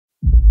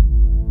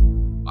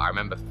I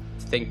remember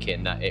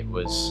thinking that it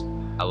was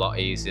a lot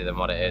easier than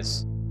what it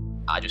is.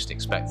 I just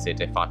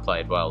expected if I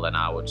played well, then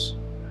I would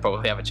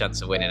probably have a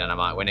chance of winning and I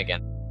might win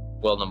again.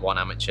 World #1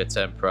 amateur,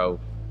 turned pro,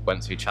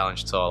 went through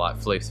Challenge Tour, like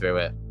flew through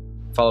it.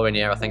 Following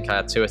year, I think I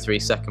had 2 or 3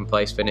 second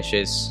place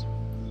finishes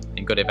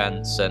in good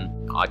events,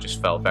 and I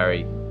just felt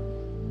very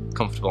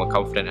comfortable and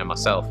confident in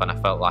myself, and I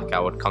felt like I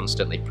would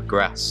constantly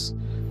progress.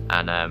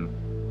 And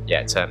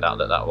yeah, it turned out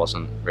that that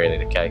wasn't really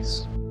the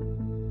case.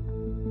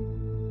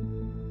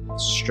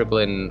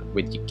 Struggling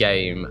with your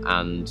game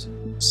and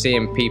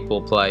seeing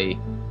people play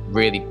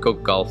really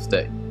good golf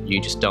that you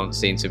just don't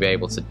seem to be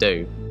able to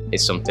do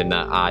is something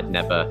that I'd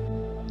never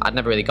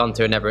really gone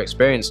through and never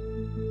experienced.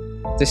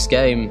 This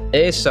game,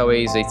 it is so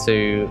easy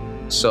to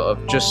sort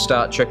of just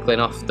start trickling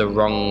off the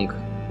wrong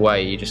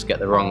way. You just get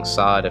the wrong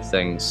side of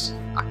things.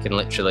 I can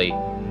literally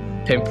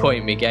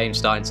pinpoint my game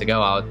starting to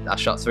go. I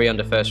shot 3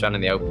 under first round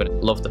in the Open.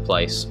 Loved the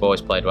place,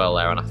 always played well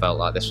there, and I felt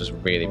like this was a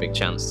really big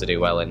chance to do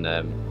well in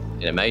a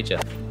major.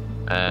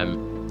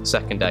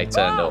 Second day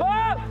turned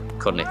up,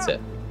 couldn't hit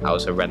it. I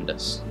was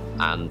horrendous,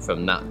 and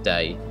from that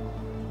day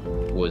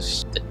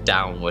was the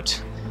downward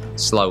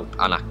slope,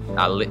 and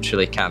I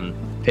literally can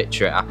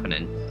picture it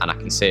happening, and I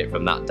can see it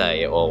from that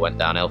day. It all went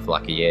downhill for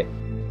like a year.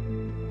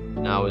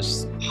 And I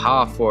was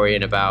half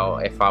worrying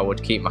about if I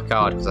would keep my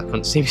card because I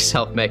couldn't see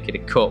myself making a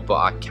cut, but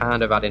I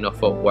kind of had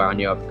enough up where I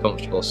knew I'd be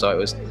comfortable,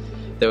 so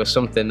there was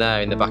something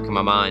there in the back of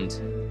my mind.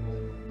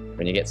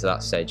 When you get to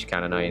that stage, you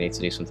kind of know you need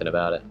to do something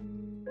about it.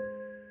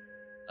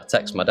 I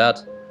texted my dad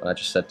and I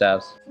just said,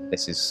 "Dad,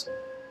 this is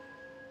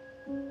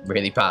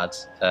really bad.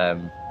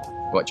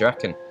 What do you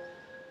reckon?"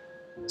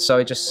 So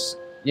he just,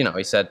 you know,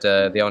 he said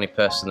the only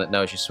person that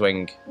knows your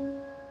swing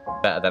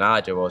better than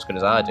I do, or as good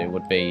as I do,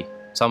 would be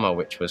Tomo,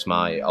 which was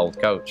my old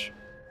coach.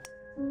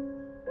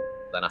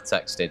 Then I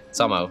texted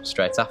Tomo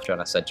straight after and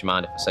I said, "Do you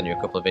mind if I send you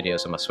a couple of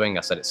videos of my swing?"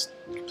 I said, "It's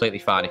completely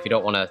fine. If you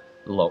don't want to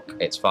look,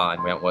 it's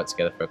fine. We haven't worked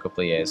together for a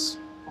couple of years.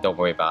 Don't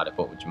worry about it,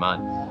 but would you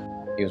mind?"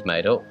 He was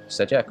made up. He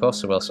said, "Yeah, of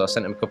course I will." So I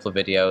sent him a couple of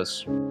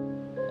videos.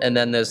 And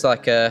then there's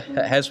like at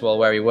Heswell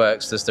where he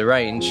works, there's the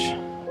range.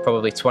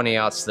 Probably 20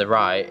 yards to the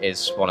right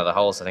is one of the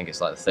holes. I think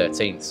it's like the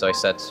 13th. So he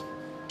said,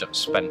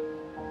 spent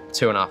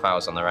 2.5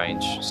 hours on the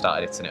range,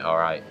 started hitting it all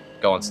right,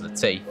 go onto the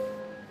tee.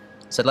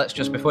 Said, "Let's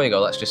just, before you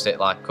go, let's just hit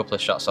like a couple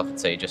of shots off the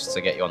tee just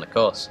to get you on the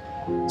course."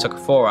 Took a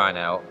 4-iron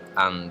out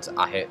and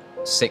I hit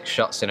 6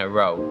 shots in a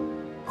row,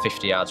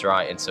 50 yards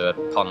right into a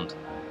pond.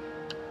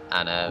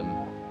 And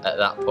at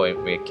that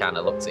point we kind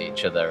of looked at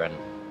each other and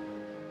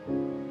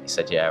he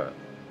said, "Yeah,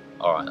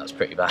 all right, that's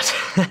pretty bad."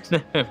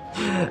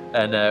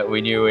 And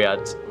we knew we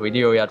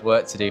had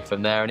work to do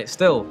from there. And it's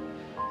still,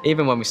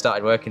 even when we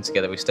started working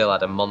together, we still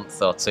had a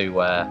month or two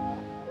where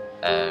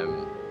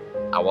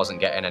I wasn't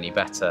getting any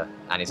better.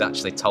 And he's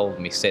actually told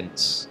me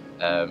since,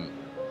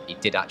 he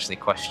did actually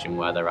question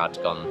whether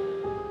I'd gone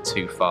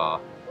too far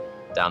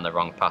down the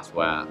wrong path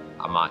where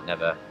I might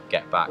never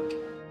get back.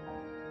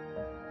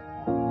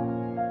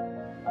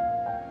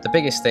 The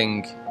biggest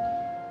thing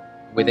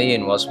with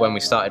Ian was when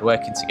we started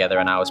working together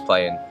and I was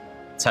playing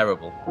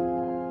terrible.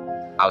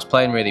 I was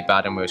playing really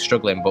bad and we were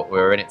struggling, but we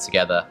were in it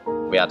together.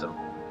 We had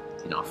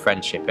a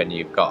friendship, and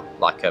you've got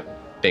like a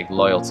big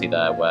loyalty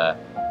there where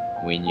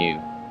we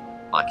knew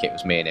like it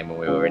was me and him and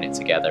we were in it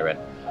together, and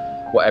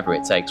whatever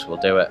it takes, we'll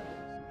do it.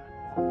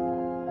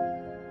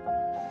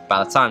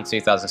 By the time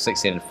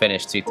 2016 had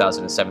finished,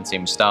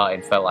 2017 was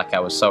starting, felt like I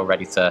was so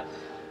ready to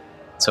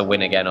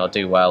win again or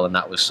do well, and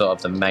that was sort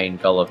of the main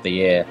goal of the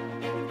year.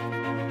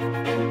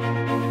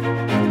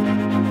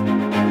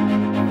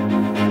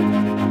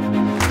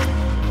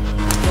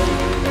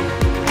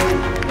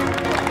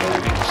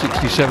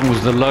 67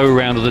 was the low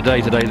round of the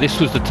day today.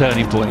 This was the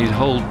turning point. His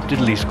whole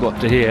diddly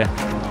squat to here.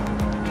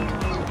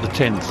 The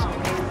 10th.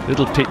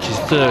 Little pitch, his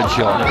 3rd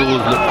shot. It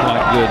always looked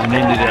quite good and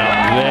ended up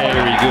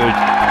very good.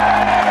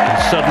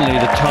 And suddenly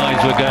the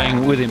tides were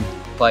going with him.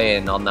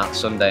 Playing on that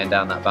Sunday and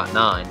down that back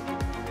 9,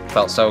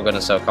 felt so good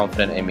and so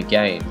confident in my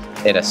game.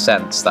 In a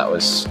sense, that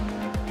was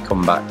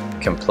come back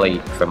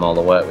complete from all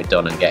the work we'd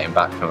done and getting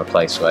back from a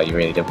place where you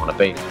really didn't want to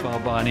be. Far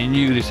by, and he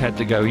knew this had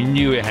to go. He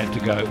knew it had to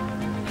go.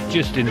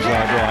 Just inside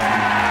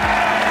right.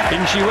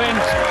 In she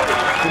went.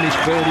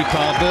 Finished birdie,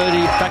 par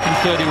birdie. Back in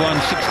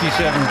 31,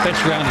 67.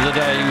 Best round of the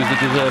day. He was the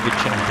deserved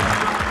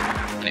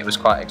champion. And it was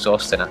quite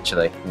exhausting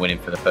actually, winning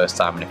for the first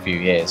time in a few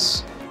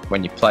years.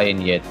 When you're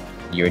playing, your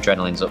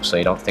adrenaline's up, so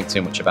you don't think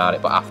too much about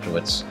it, but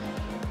afterwards,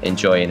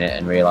 enjoying it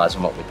and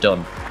realising what we've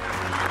done.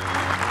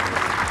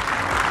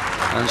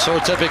 And so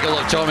typical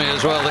of Tommy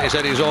as well, that he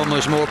said he's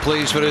almost more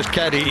pleased for his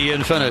caddy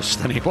Ian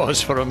Finnis than he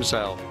was for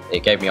himself.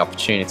 It gave me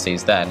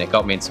opportunities then. It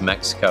got me into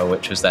Mexico,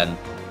 which was then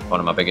one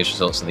of my biggest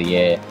results of the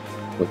year,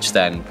 which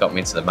then got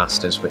me into the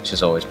Masters, which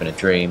has always been a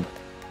dream.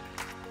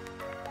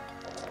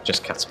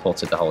 Just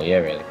catapulted the whole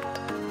year, really.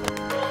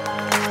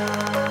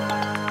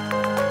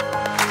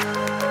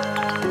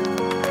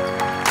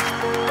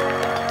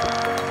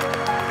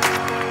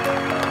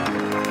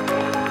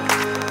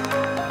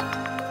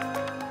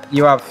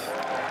 You have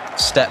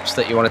steps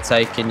that you want to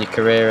take in your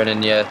career and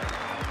in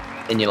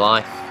your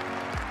life,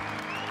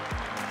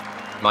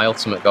 my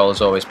ultimate goal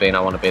has always been I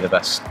want to be the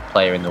best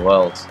player in the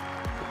world.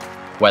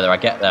 Whether I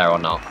get there or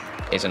not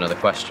is another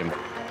question.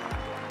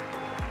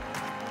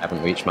 I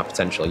haven't reached my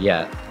potential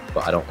yet,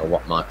 but I don't know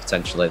what my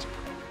potential is.